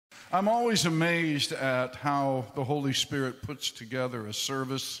I'm always amazed at how the Holy Spirit puts together a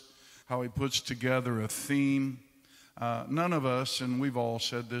service, how he puts together a theme. None of us, and we've all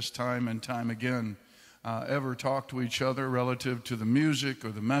said this time and time again, ever talk to each other relative to the music or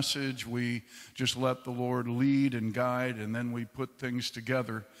the message. We just let the Lord lead and guide, and then we put things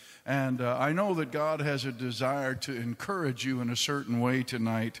together. And I know that God has a desire to encourage you in a certain way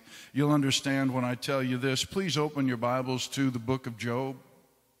tonight. You'll understand when I tell you this. Please open your Bibles to the book of Job.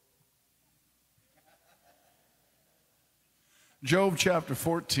 Job chapter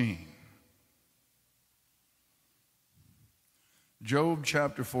 14. Job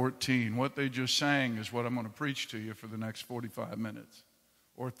chapter 14. What they just sang is what I'm going to preach to you for the next 45 minutes,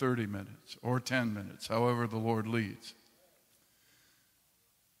 or 30 minutes, or 10 minutes, however the Lord leads.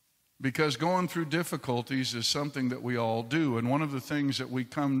 Because going through difficulties is something that we all do, and one of the things that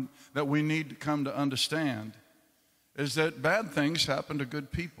we need to come to understand is that bad things happen to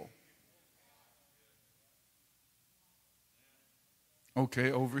good people.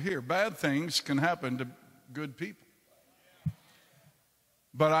 Okay, over here. Bad things can happen to good people.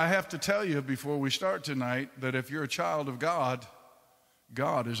 But I have to tell you before we start tonight that if you're a child of God,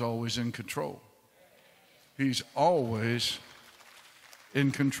 God is always in control. He's always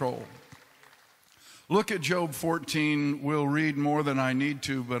in control. Look at Job 14. We'll read more than I need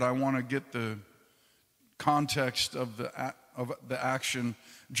to, but I want to get the context of the action.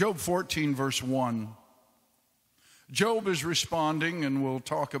 Job 14, verse 1. Job is responding, and we'll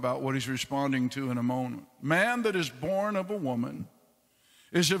talk about what he's responding to in a moment. Man that is born of a woman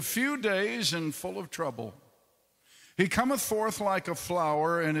is of few days and full of trouble. He cometh forth like a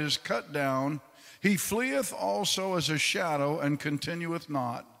flower and is cut down. He fleeth also as a shadow and continueth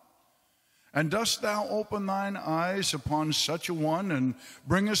not. And dost thou open thine eyes upon such a one, and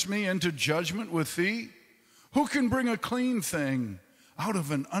bringest me into judgment with thee? Who can bring a clean thing out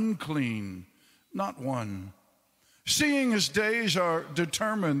of an unclean? Not one. Seeing his days are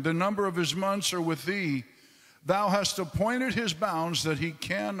determined, the number of his months are with thee. Thou hast appointed his bounds that he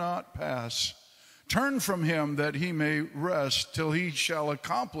cannot pass. Turn from him that he may rest till he shall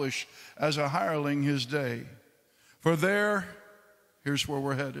accomplish as a hireling his day. For there, here's where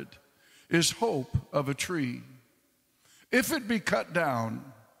we're headed, is hope of a tree. If it be cut down,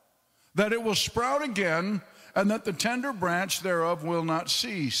 that it will sprout again, and that the tender branch thereof will not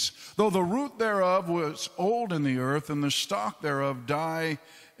cease. Though the root thereof was old in the earth, and the stalk thereof die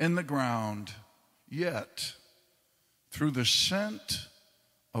in the ground, yet through the scent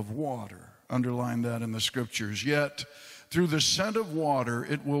of water, underline that in the scriptures, yet through the scent of water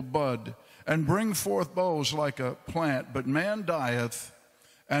it will bud, and bring forth boughs like a plant. But man dieth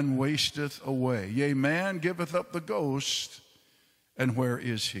and wasteth away. Yea, man giveth up the ghost, and where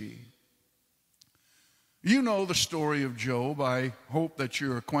is he? You know the story of Job. I hope that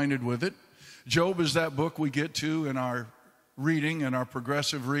you're acquainted with it. Job is that book we get to in our reading, in our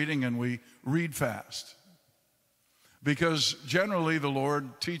progressive reading, and we read fast. Because generally the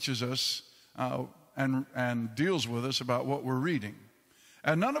Lord teaches us and deals with us about what we're reading.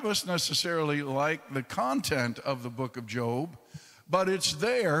 And none of us necessarily like the content of the book of Job, but it's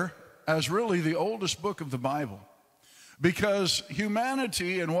there as really the oldest book of the Bible. Because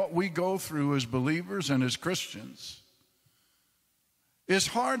humanity and what we go through as believers and as Christians is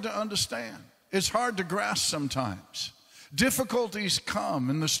hard to understand. It's hard to grasp sometimes. Difficulties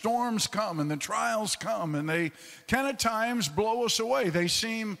come, and the storms come, and the trials come, and they can at times blow us away. They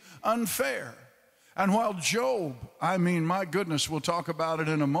seem unfair. And while Job, my goodness, we'll talk about it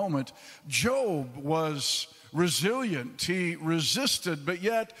in a moment, Job was resilient. He resisted, but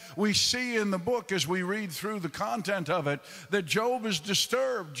yet we see in the book as we read through the content of it that Job is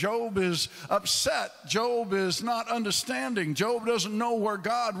disturbed. Job is upset. Job is not understanding. Job doesn't know where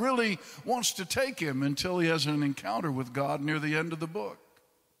God really wants to take him until he has an encounter with God near the end of the book.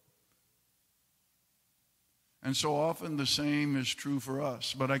 And so often the same is true for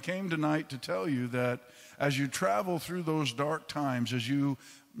us. But I came tonight to tell you that as you travel through those dark times, as you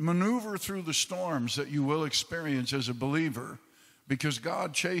maneuver through the storms that you will experience as a believer, because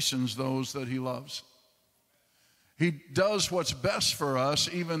God chastens those that he loves. He does what's best for us,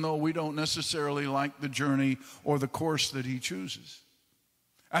 even though we don't necessarily like the journey or the course that he chooses.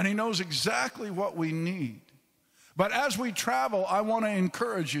 And he knows exactly what we need. But as we travel, I want to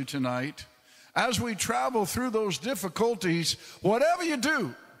encourage you tonight, as we travel through those difficulties, whatever you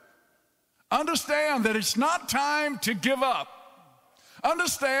do, understand that it's not time to give up.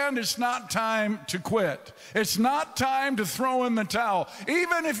 Understand it's not time to quit. It's not time to throw in the towel.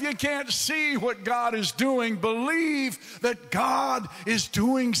 Even if you can't see what God is doing, believe that God is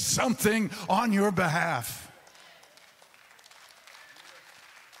doing something on your behalf.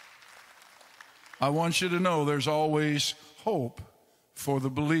 I want you to know there's always hope for the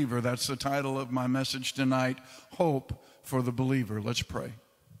believer. That's the title of my message tonight, Hope for the Believer. Let's pray.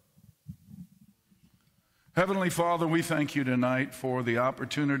 Heavenly Father, we thank you tonight for the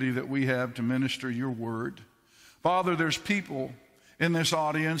opportunity that we have to minister your word. Father, there's people in this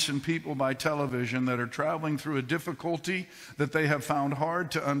audience and people by television that are traveling through a difficulty that they have found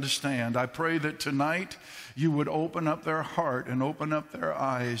hard to understand. I pray that tonight you would open up their heart and open up their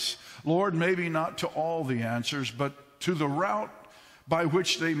eyes. Lord, maybe not to all the answers, but to the route by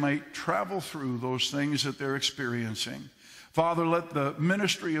which they might travel through those things that they're experiencing. Father, let the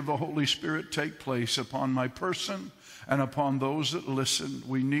ministry of the Holy Spirit take place upon my person and upon those that listen.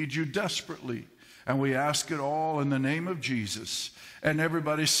 We need you desperately, and we ask it all in the name of Jesus. And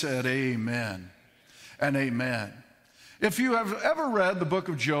everybody said amen and amen. If you have ever read the book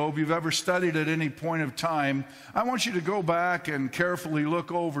of Job, you've ever studied at any point of time, I want you to go back and carefully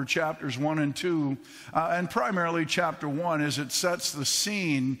look over chapters 1 and 2, and primarily chapter 1 as it sets the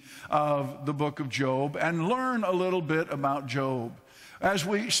scene of the book of Job, and learn a little bit about Job. As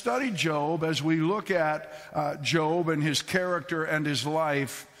we study Job, as we look at Job and his character and his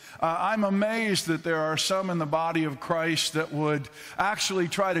life, I'm amazed that there are some in the body of Christ that would actually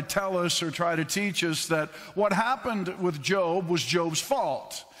try to tell us or try to teach us that what happened with Job was Job's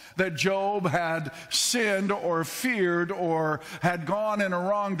fault, that Job had sinned or feared or had gone in a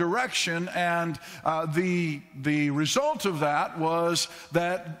wrong direction, and the result of that was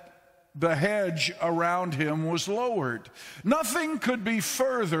that the hedge around him was lowered. Nothing could be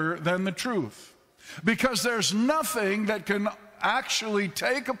further than the truth, because there's nothing that can actually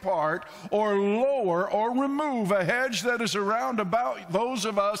take apart or lower or remove a hedge that is around about those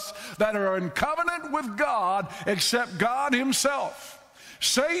of us that are in covenant with God except God himself.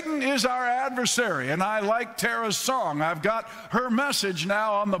 Satan is our adversary, and I like Tara's song. I've got her message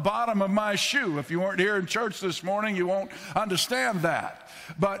now on the bottom of my shoe. If you weren't here in church this morning, you won't understand that.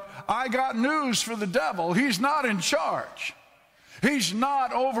 But I got news for the devil. He's not in charge. He's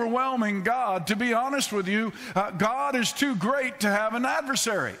not overwhelming God. To be honest with you, God is too great to have an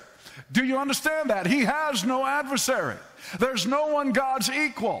adversary. Do you understand that? He has no adversary. There's no one God's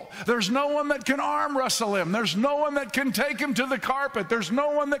equal. There's no one that can arm wrestle him. There's no one that can take him to the carpet. There's no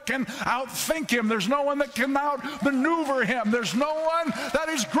one that can outthink him. There's no one that can outmaneuver him. There's no one that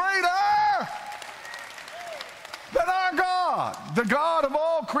is greater than our God, the God of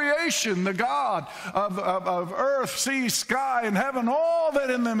all creation, the God of earth, sea, sky, and heaven, all that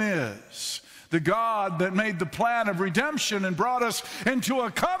in them is. The God that made the plan of redemption and brought us into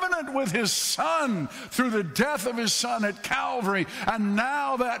a covenant with his Son through the death of his Son at Calvary. And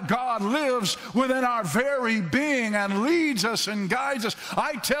now that God lives within our very being and leads us and guides us,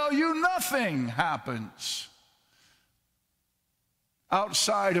 I tell you, nothing happens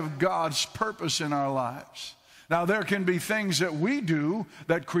outside of God's purpose in our lives. Now, there can be things that we do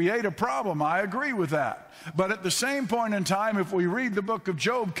that create a problem. I agree with that. But at the same point in time, if we read the book of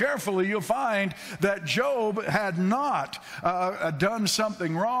Job carefully, you'll find that Job had not done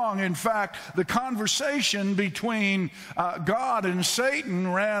something wrong. In fact, the conversation between God and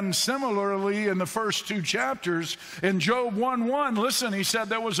Satan ran similarly in the first two chapters. In Job 1:1, listen, he said,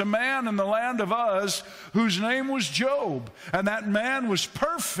 there was a man in the land of Uz whose name was Job, and that man was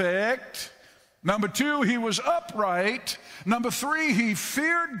perfect. Number 2, he was upright. Number 3, he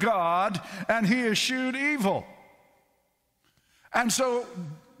feared God and he eschewed evil. And so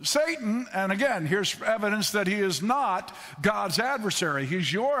Satan, and again, here's evidence that he is not God's adversary.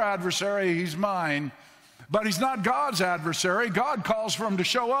 He's your adversary, he's mine. But he's not God's adversary. God calls for him to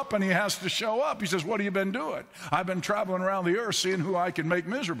show up, and he has to show up. He says, what have you been doing? I've been traveling around the earth seeing who I can make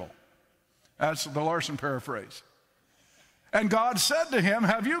miserable. That's the LLarson paraphrase. And God said to him,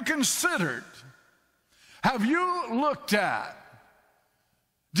 have you considered, have you looked at,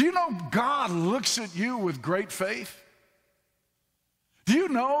 do you know God looks at you with great faith? Do you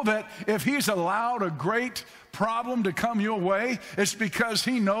know that if he's allowed a great problem to come your way, it's because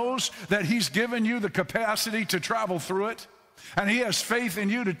he knows that he's given you the capacity to travel through it? And he has faith in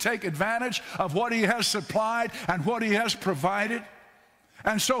you to take advantage of what he has supplied and what he has provided?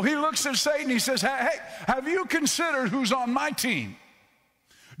 And so he looks at Satan, he says, hey, have you considered who's on my team?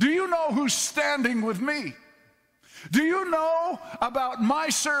 Do you know who's standing with me? Do you know about my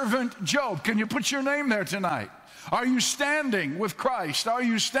servant Job? Can you put your name there tonight? Are you standing with Christ? Are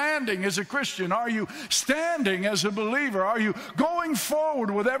you standing as a Christian? Are you standing as a believer? Are you going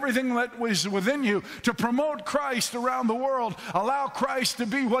forward with everything that was within you to promote Christ around the world? Allow Christ to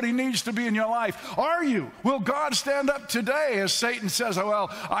be what he needs to be in your life. Are you? Will God stand up today as Satan says, oh, well,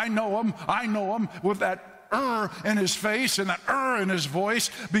 I know him with that in his face and that in his voice,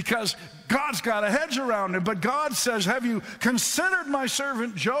 because God's got a hedge around him. But God says, have you considered my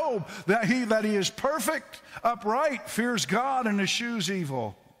servant Job, that he is perfect, upright, fears God, and eschews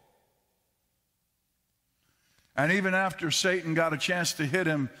evil? And even after Satan got a chance to hit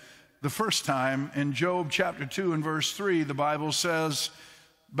him the first time, in Job chapter 2 and verse 3, the Bible says,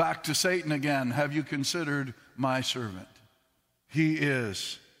 back to Satan again, have you considered my servant? He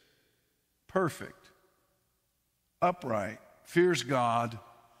is perfect, upright, fears God,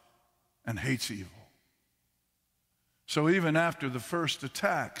 and hates evil. So even after the first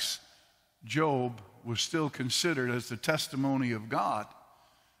attacks, Job was still considered as the testimony of God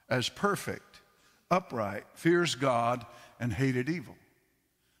as perfect, upright, fears God, and hated evil.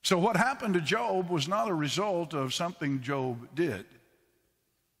 So what happened to Job was not a result of something Job did.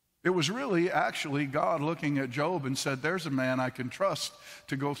 It was really actually God looking at Job and said, there's a man I can trust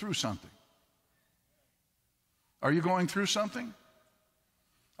to go through something. Are you going through something?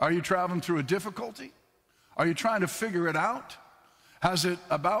 Are you traveling through a difficulty? Are you trying to figure it out? Has it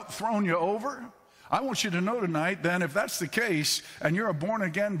about thrown you over? I want you to know tonight, then, if that's the case, and you're a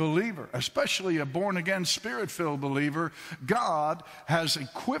born-again believer, especially a born-again, spirit-filled believer, God has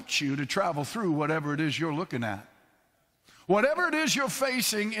equipped you to travel through whatever it is you're looking at. Whatever it is you're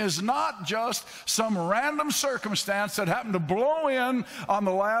facing is not just some random circumstance that happened to blow in on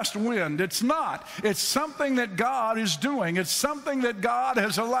the last wind. It's not. It's something that God is doing. It's something that God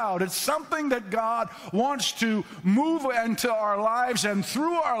has allowed. It's something that God wants to move into our lives and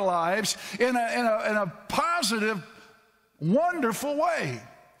through our lives in a positive, wonderful way.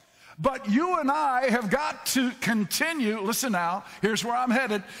 But you and I have got to continue, listen now, here's where I'm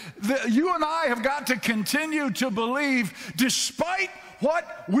headed. You and I have got to continue to believe despite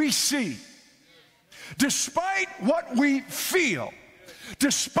what we see, despite what we feel,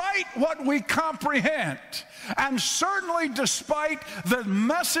 despite what we comprehend, and certainly despite the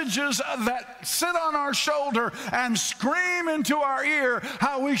messages that sit on our shoulder and scream into our ear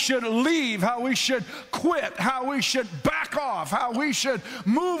how we should leave, how we should quit, how we should back off, how we should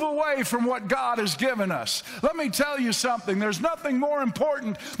move away from what God has given us. Let me tell you something. There's nothing more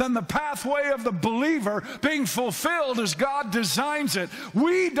important than the pathway of the believer being fulfilled as God designs it.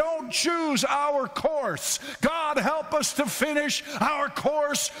 We don't choose our course. God help us to finish our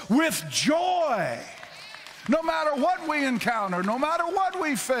course with joy. No matter what we encounter, no matter what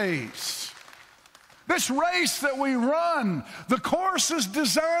we face. This race that we run, the course is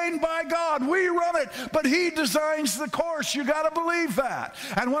designed by God. We run it, but He designs the course. You got to believe that.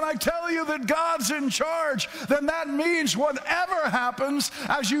 And when I tell you that God's in charge, then that means whatever happens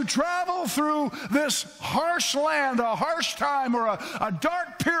as you travel through this harsh land, a harsh time, or a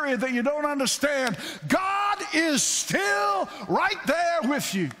dark period that you don't understand, God is still right there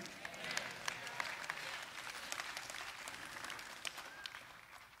with you.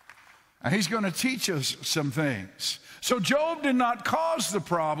 And He's going to teach us some things. So Job did not cause the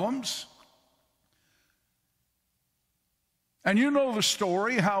problems. And you know the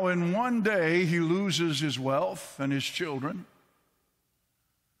story, how in one day he loses his wealth and his children.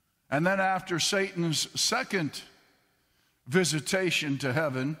 And then after Satan's second visitation to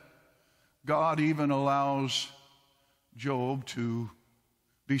heaven, God even allows Job to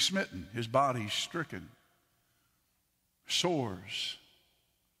be smitten, his body stricken, sores.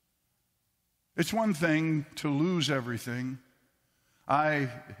 It's one thing to lose everything.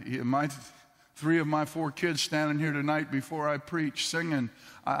 Three of my four kids standing here tonight before I preach singing,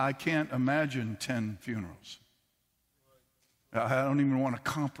 I can't imagine 10 funerals. I don't even want to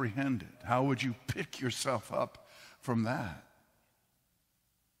comprehend it. How would you pick yourself up from that?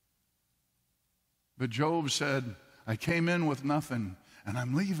 But Job said, I came in with nothing and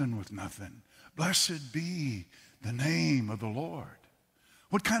I'm leaving with nothing. Blessed be the name of the Lord.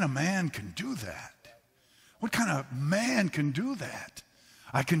 What kind of man can do that? What kind of man can do that?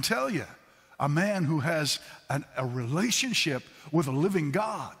 I can tell you, a man who has a relationship with a living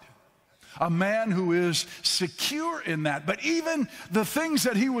God. A man who is secure in that. But even the things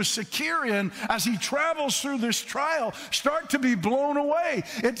that he was secure in as he travels through this trial start to be blown away.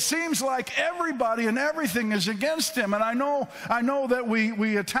 It seems like everybody and everything is against him. And I know that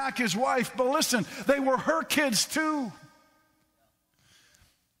we attack his wife, but listen, they were her kids too.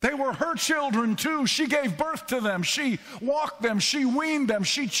 They were her children too. She gave birth to them. She walked them. She weaned them.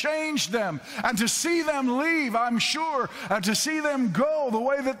 She changed them. And to see them leave, I'm sure, and to see them go the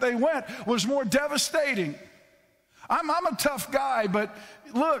way that they went was more devastating. I'm a tough guy, but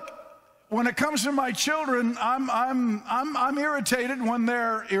look, when it comes to my children, I'm irritated when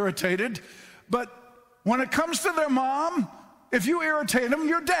they're irritated. But when it comes to their mom, if you irritate them,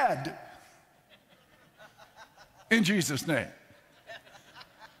 you're dead. in Jesus' name.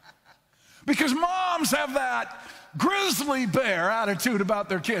 Because moms have that grizzly bear attitude about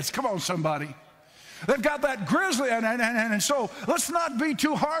their kids. Come on, somebody. They've got that grizzly, and so let's not be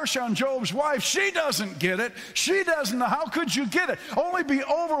too harsh on Job's wife. She doesn't get it. She doesn't know. How could you get it? Only be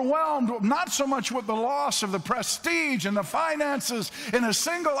overwhelmed, not so much with the loss of the prestige and the finances in a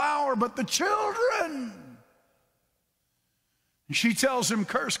single hour, but the children. She tells him,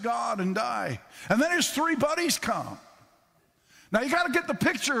 curse God and die. And then his three buddies come. Now, you got to get the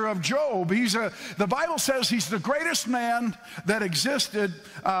picture of Job. The Bible says he's the greatest man that existed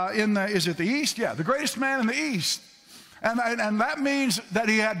is it the East? Yeah, the greatest man in the East. And that means that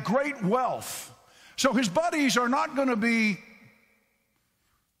he had great wealth. So his buddies are not going to be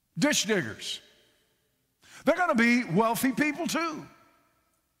ditch diggers. They're going to be wealthy people too.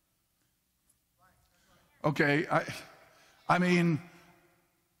 Okay, I mean,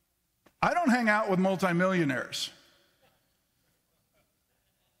 I don't hang out with multimillionaires.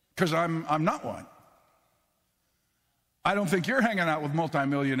 Because I'm not one. I don't think you're hanging out with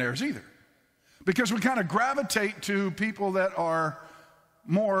multimillionaires either. Because we kind of gravitate to people that are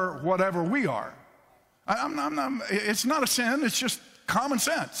more whatever we are. It's not a sin, it's just common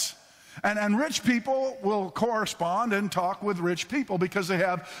sense. And rich people will correspond and talk with rich people because they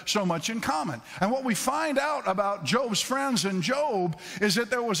have so much in common. And what we find out about Job's friends and Job is that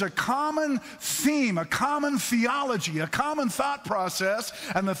there was a common theme, a common theology, a common thought process.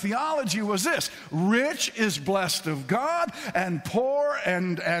 And the theology was this: rich is blessed of God, and poor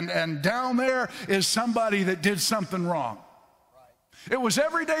and down there is somebody that did something wrong. It was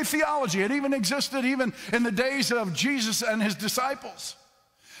everyday theology. It even existed even in the days of Jesus and his disciples.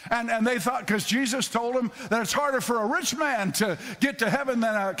 And they thought, because Jesus told them that it's harder for a rich man to get to heaven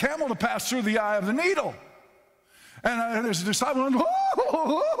than a camel to pass through the eye of the needle. And his disciples went,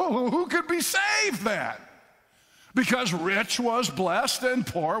 who could be saved then? Because rich was blessed and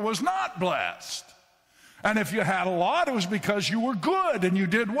poor was not blessed. And if you had a lot, it was because you were good and you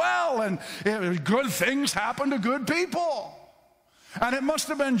did well, and good things happened to good people. And it must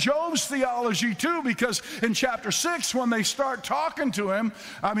have been Job's theology too, because in chapter 6, when they start talking to him,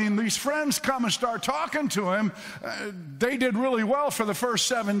 I mean, these friends come and start talking to him. They did really well for the first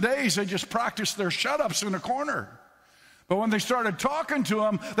 7 days. They just practiced their shut-ups in a corner. But when they started talking to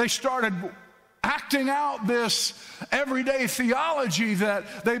him, they started acting out this everyday theology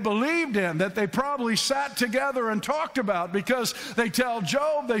that they believed in, that they probably sat together and talked about, because they tell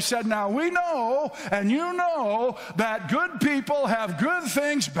Job, they said, now we know and you know that good people have good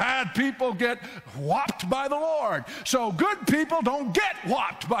things, bad people get whopped by the Lord. So good people don't get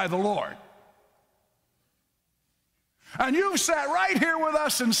whopped by the Lord. And you've sat right here with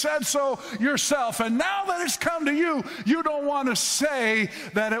us and said so yourself, and now that it's come to you, you don't want to say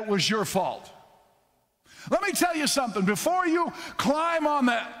that it was your fault. Let me tell you something. Before you climb on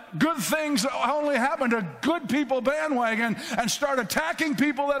that good things that only happen to good people bandwagon and start attacking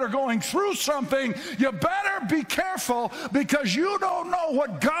people that are going through something, you better be careful, because you don't know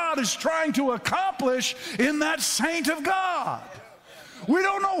what God is trying to accomplish in that saint of God. We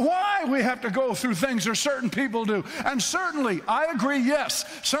don't know why we have to go through things or certain people do. And certainly, I agree, yes,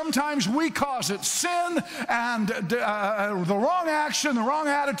 sometimes we cause it. Sin and the wrong action, the wrong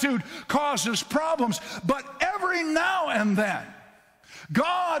attitude causes problems. But every now and then,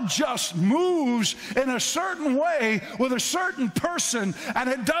 God just moves in a certain way with a certain person, and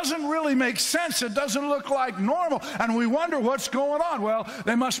it doesn't really make sense. It doesn't look like normal, and we wonder what's going on. Well,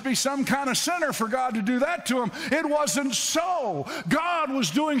 they must be some kind of sinner for God to do that to him. It wasn't so. God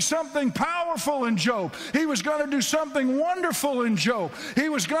was doing something powerful in Job. He was going to do something wonderful in Job. He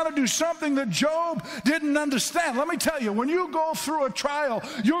was going to do something that Job didn't understand. Let me tell you, when you go through a trial,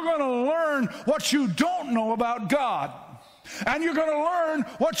 you're going to learn what you don't know about God. And you're going to learn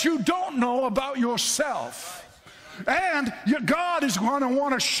what you don't know about yourself. And God is going to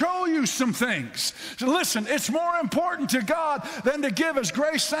want to show you some things. So listen, it's more important to God than to give, as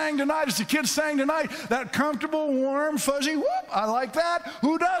Grace sang tonight, as the kids sang tonight, that comfortable, warm, fuzzy, whoop, I like that.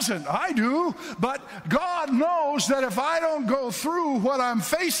 Who doesn't? I do. But God knows that if I don't go through what I'm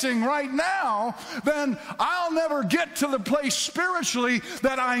facing right now, then I'll never get to the place spiritually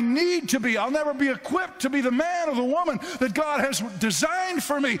that I need to be. I'll never be equipped to be the man or the woman that God has designed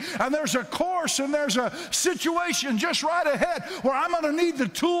for me. And there's a course and there's a situation just right ahead where I'm going to need the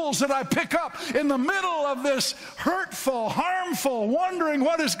tools that I pick up in the middle of this hurtful, harmful, wondering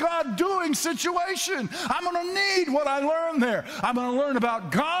what is God doing situation. I'm going to need what I learned there. I'm going to learn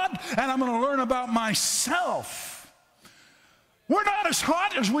about God, and I'm going to learn about myself. We're not as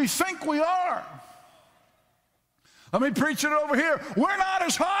hot as we think we are. Let me preach it over here. We're not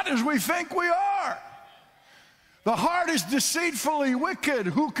as hot as we think we are. The heart is deceitfully wicked.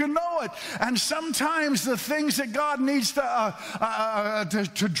 Who can know it? And sometimes the things that God needs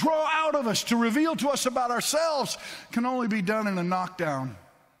to draw out of us, to reveal to us about ourselves, can only be done in a knockdown.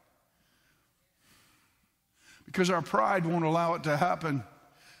 Because our pride won't allow it to happen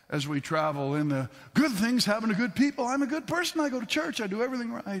as we travel in the good things happen to good people. I'm a good person. I go to church. I do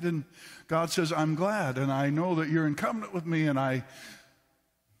everything right. And God says, I'm glad. And I know that you're in covenant with me.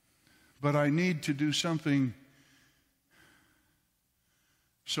 But I need to do something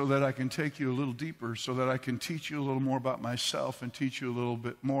so that I can take you a little deeper, so that I can teach you a little more about myself and teach you a little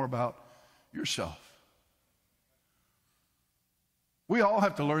bit more about yourself. We all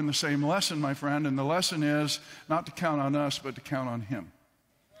have to learn the same lesson, my friend, and the lesson is not to count on us, but to count on Him.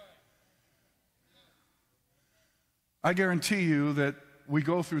 I guarantee you that we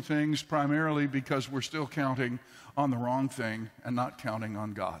go through things primarily because we're still counting on the wrong thing and not counting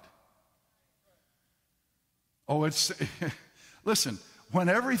on God. Oh, listen, when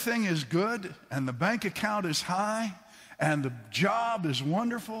everything is good and the bank account is high and the job is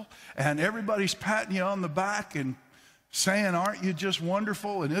wonderful and everybody's patting you on the back and saying, aren't you just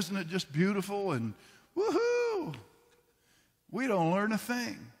wonderful and isn't it just beautiful and woohoo, we don't learn a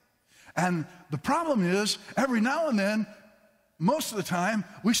thing. And the problem is, every now and then, most of the time,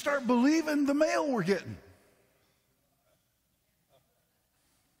 we start believing the mail we're getting.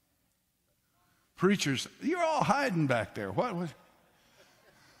 Preachers, you're all hiding back there. What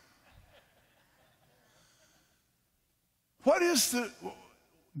is the...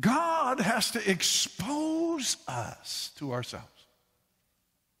 God has to expose us to ourselves.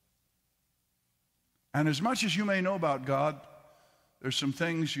 And as much as you may know about God, there's some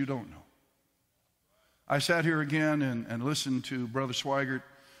things you don't know. I sat here again and listened to Brother Swigert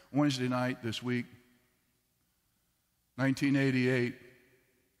Wednesday night this week, 1988,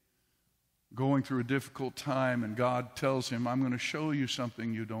 going through a difficult time, and God tells him, I'm going to show you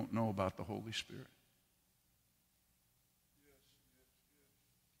something you don't know about the Holy Spirit.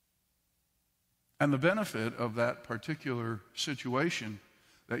 And the benefit of that particular situation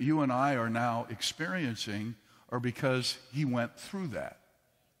that you and I are now experiencing are because he went through that.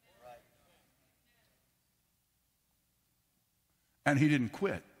 And he didn't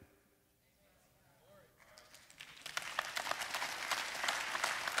quit.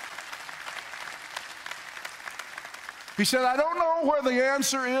 He said, I don't know where the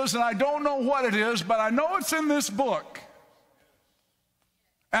answer is and I don't know what it is, but I know it's in this book.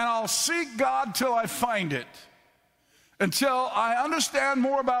 And I'll seek God till I find it. Until I understand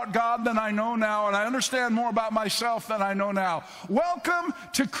more about God than I know now, and I understand more about myself than I know now. Welcome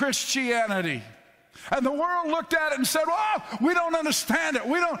to Christianity. And the world looked at it and said, oh, we don't understand it.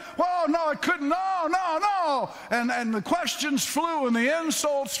 Oh, no, it couldn't, no. And the questions flew and the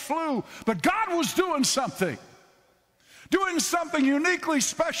insults flew. But God was doing something uniquely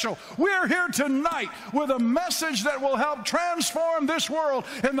special. We're here tonight with a message that will help transform this world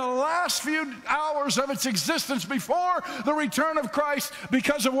in the last few hours of its existence before the return of Christ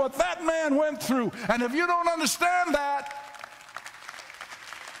because of what that man went through. And if you don't understand that,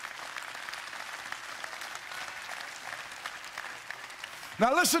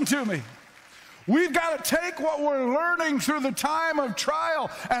 now listen to me. We've got to take what we're learning through the time of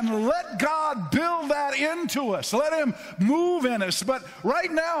trial and let God build that into us. Let him move in us. But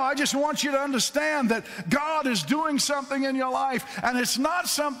right now, I just want you to understand that God is doing something in your life, and it's not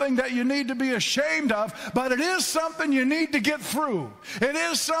something that you need to be ashamed of, but it is something you need to get through. It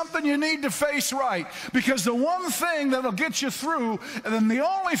is something you need to face right, because the one thing that'll get you through, and the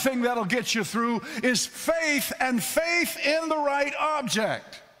only thing that'll get you through, is faith, and faith in the right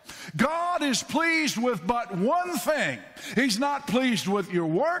object. God is pleased with but one thing. He's not pleased with your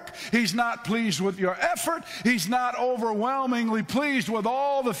work. He's not pleased with your effort. He's not overwhelmingly pleased with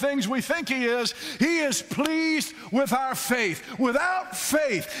all the things we think he is. He is pleased with our faith. Without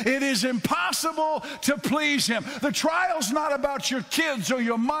faith, it is impossible to please him. The trial's not about your kids or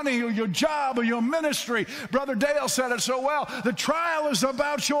your money or your job or your ministry. Brother Dale said it so well. The trial is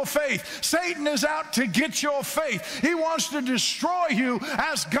about your faith. Satan is out to get your faith. He wants to destroy you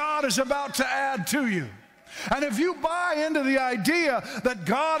as God is about to add to you. And if you buy into the idea that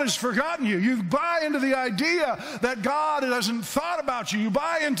God has forgotten you, you buy into the idea that God hasn't thought about you, you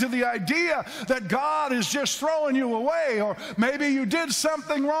buy into the idea that God is just throwing you away, or maybe you did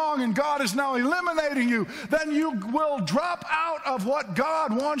something wrong and God is now eliminating you, then you will drop out of what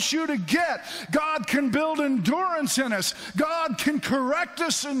God wants you to get. God can build endurance in us. God can correct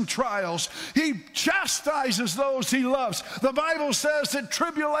us in trials. He chastises those he loves. The Bible says that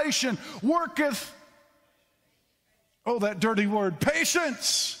tribulation worketh, oh, that dirty word,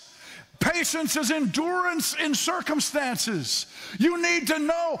 patience. Patience is endurance in circumstances. You need to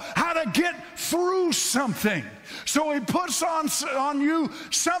know how to get through something. So he puts on you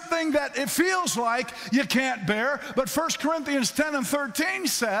something that it feels like you can't bear. But 1 Corinthians 10 and 13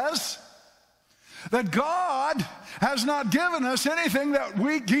 says that God has not given us anything that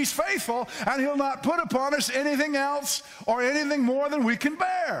he's faithful, and he'll not put upon us anything else or anything more than we can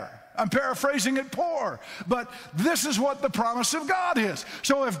bear. I'm paraphrasing it poor, but this is what the promise of God is.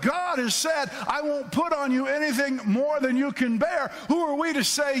 So if God has said, I won't put on you anything more than you can bear, who are we to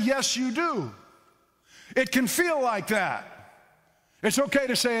say, yes, you do? It can feel like that. It's okay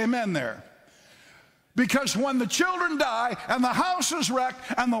to say amen there. Because when the children die and the house is wrecked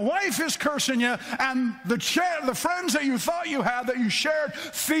and the wife is cursing you and the friends that you thought you had, that you shared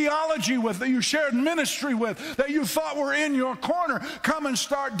theology with, that you shared ministry with, that you thought were in your corner, come and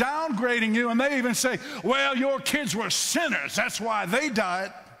start downgrading you, and they even say, well, your kids were sinners, that's why they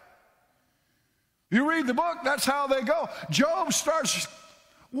died. You read the book, that's how they go. Job starts,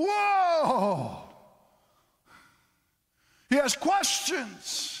 whoa! He has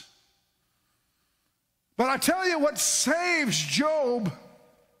questions. But I tell you what saves Job,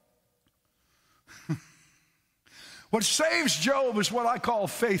 what saves Job is what I call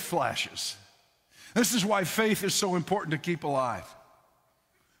faith flashes. This is why faith is so important to keep alive.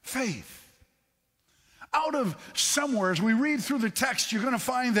 Faith. Out of somewhere, as we read through the text, you're going to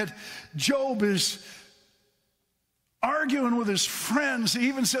find that Job is arguing with his friends. He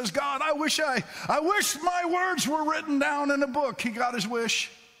even says, God, I wish my words were written down in a book. He got his wish.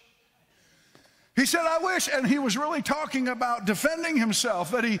 He said, I wish, and he was really talking about defending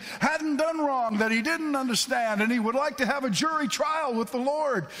himself, that he hadn't done wrong, that he didn't understand, and he would like to have a jury trial with the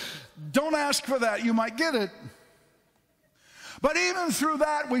Lord. Don't ask for that, you might get it. But even through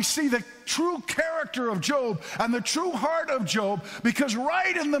that, we see the true character of Job and the true heart of Job, because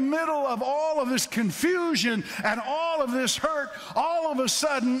right in the middle of all of this confusion and all of this hurt, all of a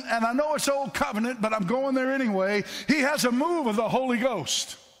sudden, and I know it's old covenant, but I'm going there anyway, he has a move of the Holy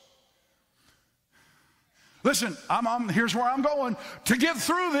Ghost. Listen, here's where I'm going. To get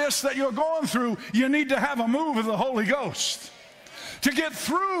through this that you're going through, you need to have a move of the Holy Ghost. To get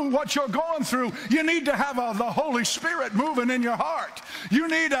through what you're going through, you need to have the Holy Spirit moving in your heart. You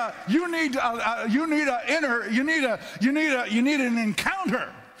need an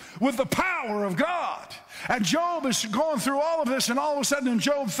encounter with the power of God. And Job is going through all of this, and all of a sudden in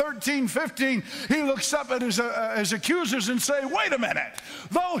Job 13:15, he looks up at his accusers and say, wait a minute,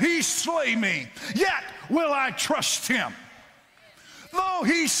 though he slay me, yet will I trust him. Though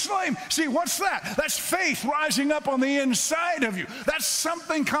he slay me. See, what's that? That's faith rising up on the inside of you. That's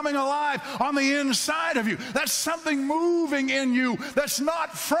something coming alive on the inside of you. That's something moving in you that's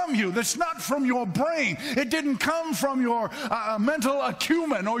not from you, that's not from your brain. It didn't come from your mental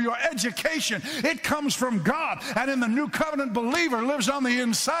acumen or your education. It comes from God. And in the new covenant believer lives on the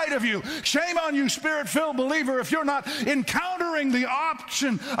inside of you. Shame on you, spirit-filled believer, if you're not encountering the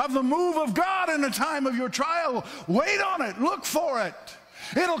option of the move of God in the time of your trial. Wait on it. Look for it.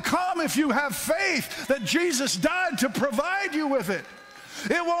 It'll come if you have faith that Jesus died to provide you with it.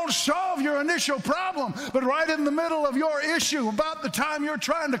 It won't solve your initial problem, but right in the middle of your issue, about the time you're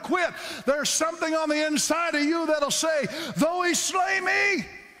trying to quit, there's something on the inside of you that'll say, though he slay me,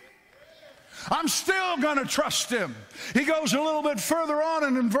 I'm still going to trust him. He goes a little bit further on,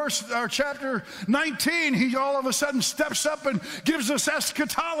 and in chapter 19, he all of a sudden steps up and gives us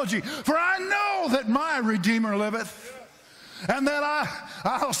eschatology. For I know that my Redeemer liveth, and that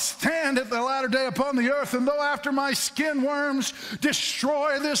I'll stand at the latter day upon the earth, and though after my skin worms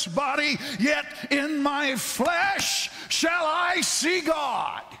destroy this body, yet in my flesh shall I see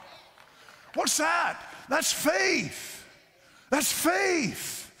God. What's that? That's faith. That's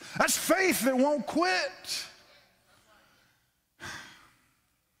faith. That's faith that won't quit.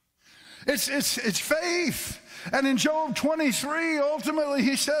 It's faith. And in Job 23, ultimately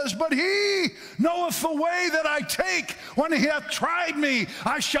he says, but he knoweth the way that I take. When he hath tried me,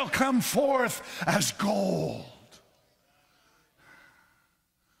 I shall come forth as gold.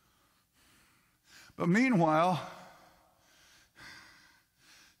 But meanwhile,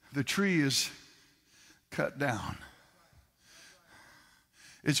 the tree is cut down.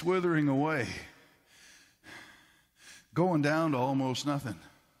 It's withering away, going down to almost nothing.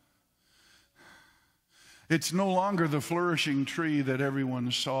 It's no longer the flourishing tree that everyone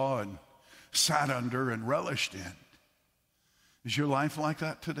saw and sat under and relished in. Is your life like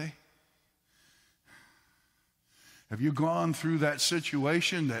that today? Have you gone through that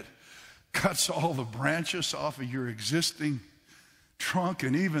situation that cuts all the branches off of your existing trunk,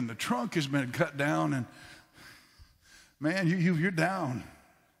 and even the trunk has been cut down, and man, you're down.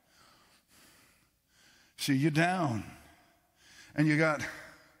 See, you're down, and you're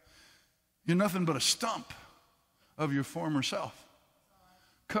nothing but a stump of your former self,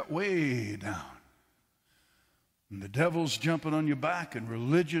 cut way down. And the devil's jumping on your back, and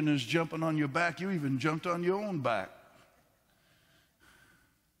religion is jumping on your back. You even jumped on your own back.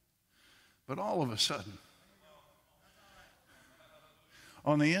 But all of a sudden,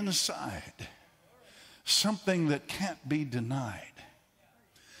 on the inside, something that can't be denied,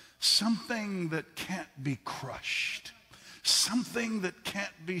 something that can't be crushed, something that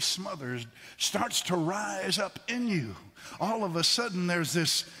can't be smothered starts to rise up in you. All of a sudden there's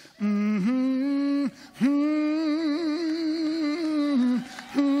this wait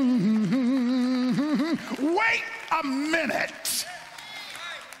a minute,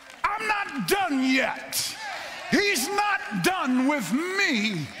 I'm not done yet. He's not done with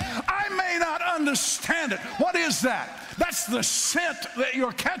me. I may not understand it. What is that? That's the scent that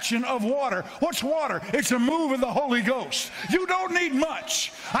you're catching of water. What's water? It's a move of the Holy Ghost. You don't need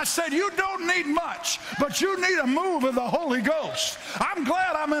much. I said you don't need much, but you need a move of the Holy Ghost. I'm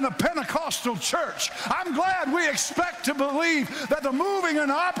glad I'm in a Pentecostal church. I'm glad we expect to believe that the moving and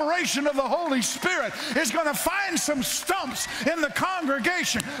operation of the Holy Spirit is going to find some stumps in the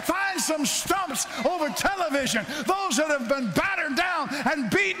congregation, find some stumps over television, those that have been battered down and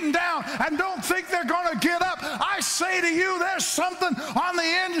beaten down and don't think they're going to get up. I say to you, there's something on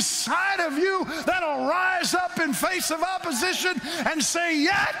the inside of you that'll rise up in face of opposition and say,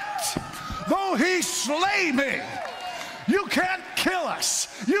 yet though he slay me, you can't kill us,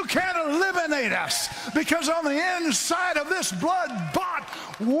 you can't eliminate us, because on the inside of this blood-bought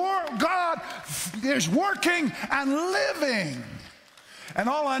God is working and living. And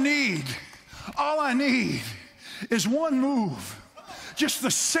all I need is one move, just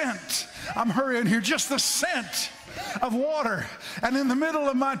the scent. I'm hurrying here, just the scent of water. And in the middle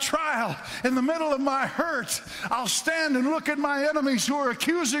of my trial, in the middle of my hurt, I'll stand and look at my enemies who are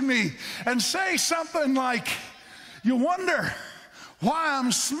accusing me and say something like, you wonder why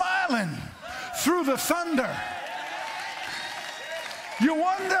I'm smiling through the thunder. You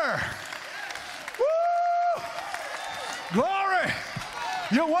wonder, woo, glory,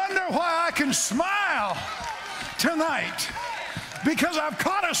 you wonder why I can smile tonight, because I've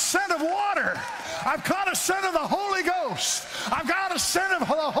caught a scent of water. I've caught a scent of the Holy Ghost. I've got a scent of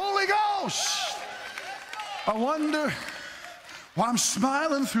the Holy Ghost. I wonder why I'm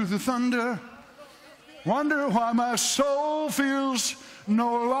smiling through the thunder. Wonder why my soul feels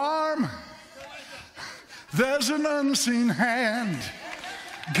no alarm. There's an unseen hand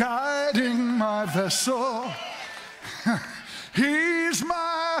guiding my vessel. He's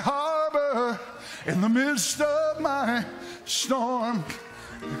my harbor in the midst of my storm.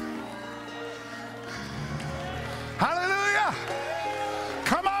 Hallelujah.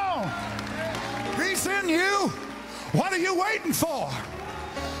 Come on. He's in you. What are you waiting for?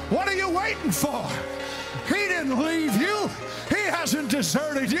 What are you waiting for? He didn't leave you. He hasn't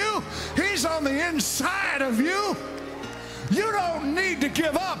deserted you. He's on the inside of you. You don't need to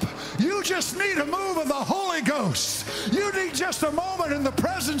give up. You just need a move of the Holy Ghost. You need just a moment in the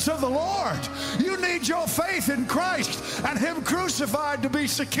presence of the Lord. You need your faith in Christ and Him crucified to be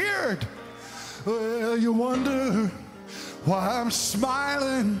secured. Well, you wonder why I'm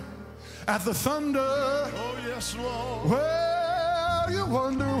smiling at the thunder. Oh, yes, Lord. Well, you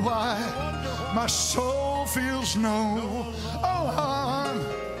wonder why my soul feels no alarm.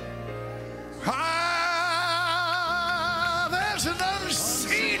 There's an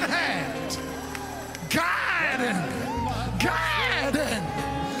unseen hand guiding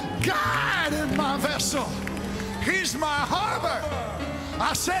my vessel. He's my harbor.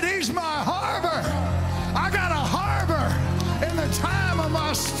 I said he's my harbor. I got a harbor in the time of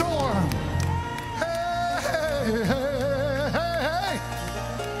my storm. Hey, hey, hey, hey.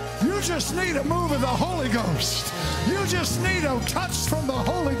 You just need a move of the Holy Ghost. You just need a touch from the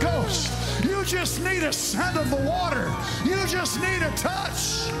Holy Ghost. You just need a scent of the water. You just need a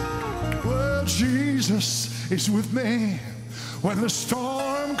touch. Well, Jesus is with me when the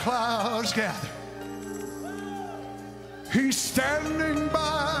storm clouds gather. He's standing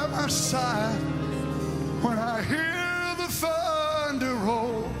by my side when I hear the thunder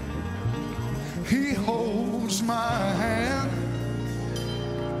roll. He holds my hand.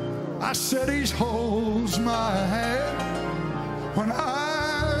 I said he holds my hand when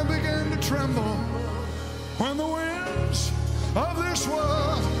I begin to tremble, when the winds of this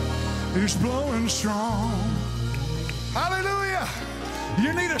world is blowing strong. Hallelujah.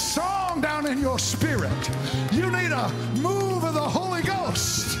 You need a song down in your spirit. You need a move of the Holy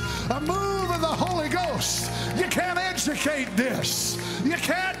Ghost. A move of the Holy Ghost. You can't educate this. You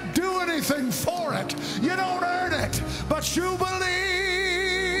can't do it anything for it. You don't earn it, but you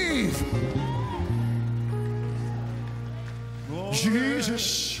believe.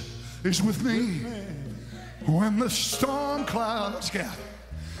 Jesus is with me when the storm clouds gather.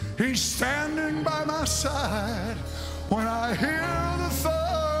 He's standing by my side when I hear the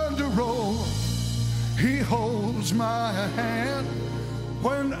thunder roll. He holds my hand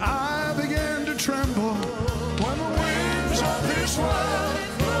when I begin to tremble, when the winds of this world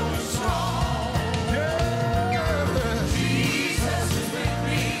blow strong. Yeah. Jesus is with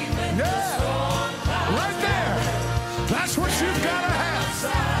me when the storm clouds. Right there. That's what you've got to have.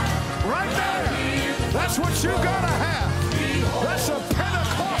 Right there. That's what you've got to have. That's a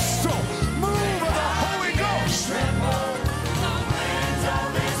Pentecostal move of the Holy Ghost. The winds of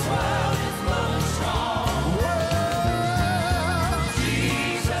this world is blowing strong.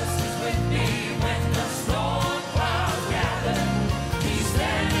 Jesus is with me when the storm clouds gather. He's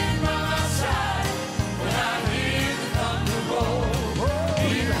standing by my side when I hear the thunder roll.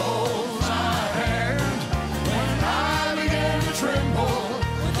 He holds my hand when I begin to tremble.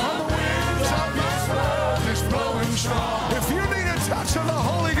 The winds of this world is blowing strong. If you need a touch of the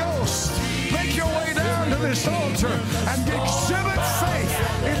Holy Ghost, make your way down to this altar and exhibit faith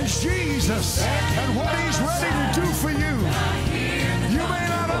in Jesus and what He's ready to do for you. You may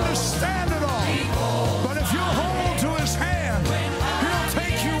not understand it all, but if you'll hold to His hand, He'll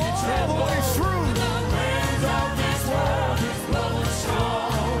take you all the way through. The winds of this world is blowing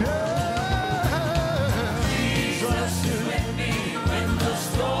strong. Yeah. Jesus is with me when the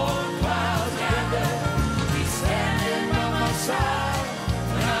storm clouds gather. He's standing by my side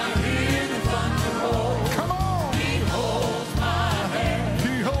when I hear the thunder roll. Come on. He holds my hand.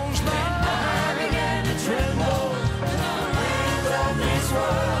 He holds my hand. I begin to tremble. The winds of this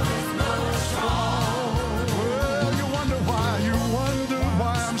world is blowing strong. Well, you wonder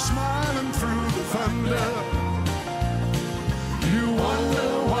why I'm smiling through the thunder. You wonder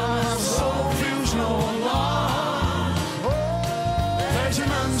why my soul feels no alarm. Oh, there's an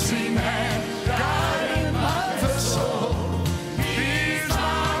unseen hand guiding my vessel. He's my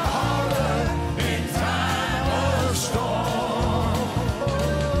harbor in time of storm.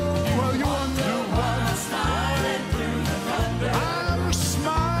 Well, you wonder why I'm smiling through the thunder. I'm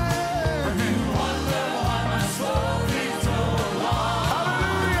smiling. You wonder why my soul feels no alarm.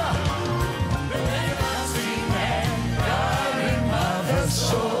 Hallelujah. There's an unseen hand guiding my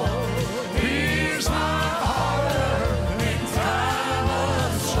vessel. He's my harbor in time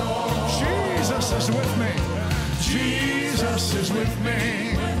of storm. Jesus is with me. Jesus is with me.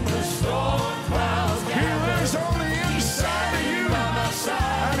 When the storm clouds gather. He lives on the inside of you,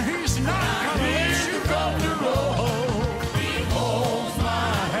 and He's not going to let you go to roll. He holds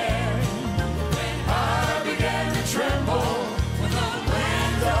my hand when I begin to tremble, when the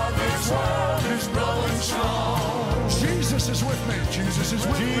wind of this world is blowing strong. Jesus is with me. Jesus is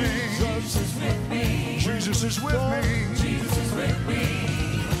with me. Jesus is with me. Jesus is with me. Jesus is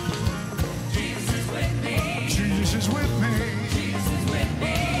with me. Jesus is with me. Jesus is with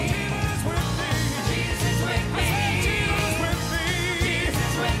me. Jesus is with me. Jesus is with me. Jesus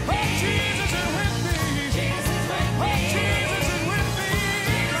is with me. Jesus is with me. Jesus is with me. Jesus is with me.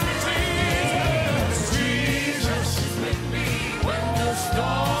 Jesus is with me. Jesus is with me when the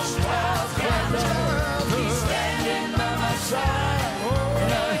storm clouds gather. He's standing by my side when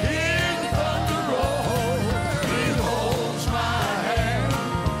I hear the thunder roll. He holds my hand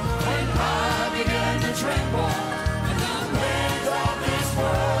when I begin to tremble, and the winds of this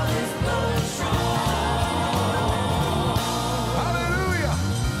world is blowing strong. Hallelujah.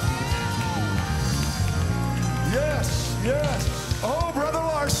 Yes, yes. Oh, Brother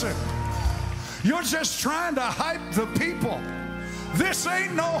Larson, you're just trying to hype the people. This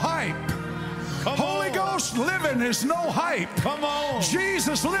ain't no hype. Holy Ghost living is no hype. Come on.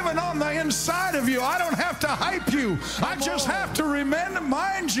 Jesus living on the inside of you. I don't have to hype you. I just have to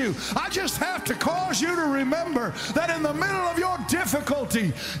remind you. I just have to cause you to remember that in the middle of your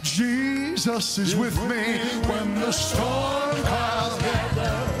difficulty, Jesus is with me when the storm clouds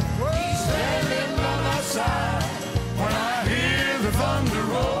gather. He's standing by my side when I hear the thunder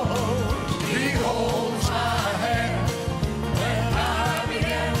roll. He holds my hand when I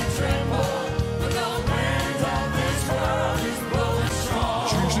begin to tremble. The winds of this world is blowing strong.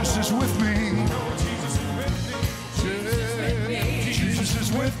 Jesus is with me. Jesus is with me. Jesus is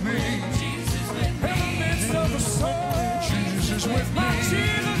with me. Jesus is with me. In the midst of the storm, Jesus is with me.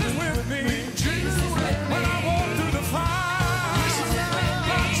 Jesus is with me. Jesus is with me. When I walk through the fire, Jesus is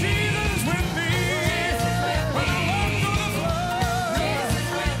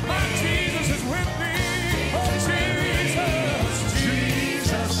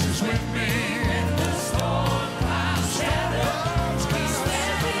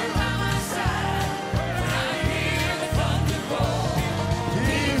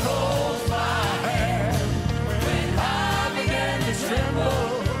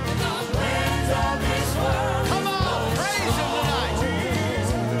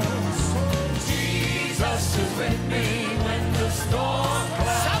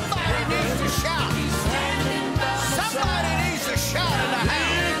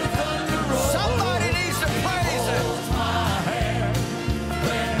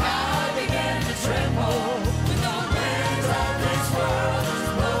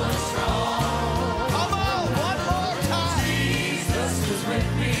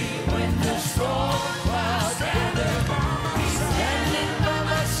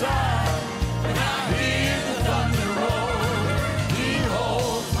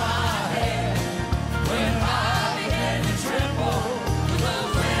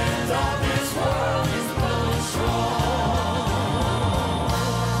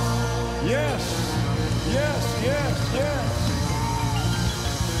Yes, yes, yes, yes.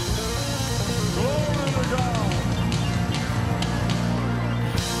 Glory to God.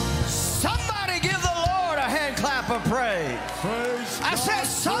 Somebody give the Lord a hand clap of praise. Praise I said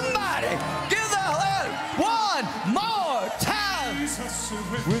somebody give the Lord one more time. Jesus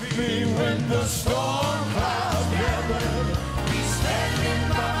is with me when the storm clouds gather. He's standing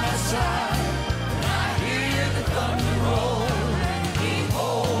by my side. When I hear the thunder roll, He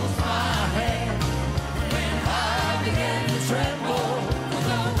holds my hand. When I begin to tremble, with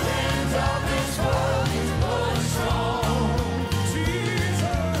the winds of this world is blowing strong.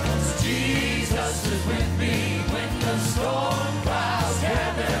 Jesus is with me when the storm clouds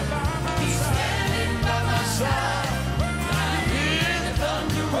gather. He's standing by my side. When I hear the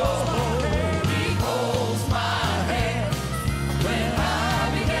thunder roll, He holds my hand. When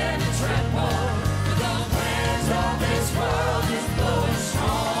I begin to tremble, with the winds of this world is blowing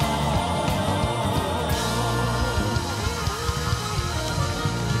strong.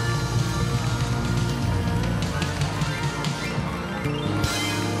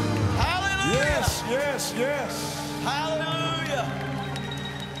 Hallelujah! Yes, yes, yes. Hallelujah!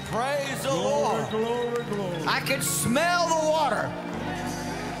 Praise the Lord. Glory, glory. I could smell the water.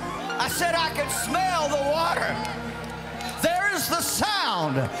 I said I could smell the water. There is the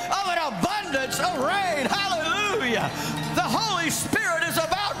sound of an abundance of rain. Hallelujah. The Holy Spirit is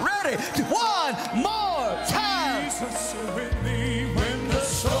about ready. One more time. Jesus is with me when the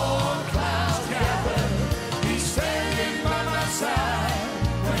storm clouds gather. He's standing by my side.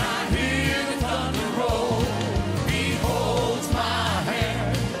 When I hear the thunder roll, He holds my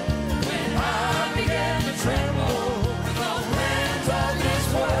hand. When I begin to tremble, the winds of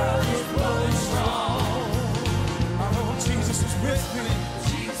this world is blowing strong. I know Jesus is with me.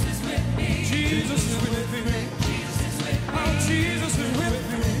 Jesus is with me. Jesus is with me. Jesus is with me. Oh, Jesus is with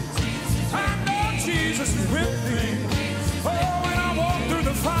me. I know Jesus is with me. Oh, when I walk through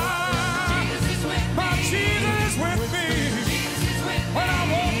the fire, my Jesus is with me. When I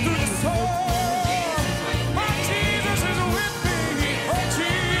walk through the storm, my Jesus is with me. Oh,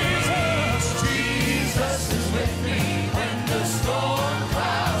 Jesus, Jesus is with me. When the storm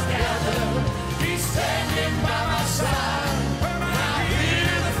clouds gather, He's standing by my side. When I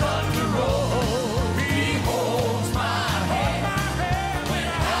hear the thunder roll, He holds my hand. When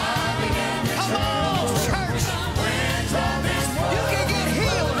I begin to tremble, church, winds of this world, you can get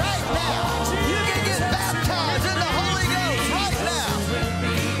healed right now. You can get baptized in the Holy Ghost right now. With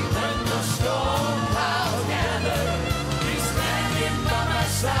me when the storm clouds gather, He's standing by my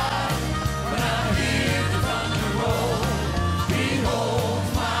side.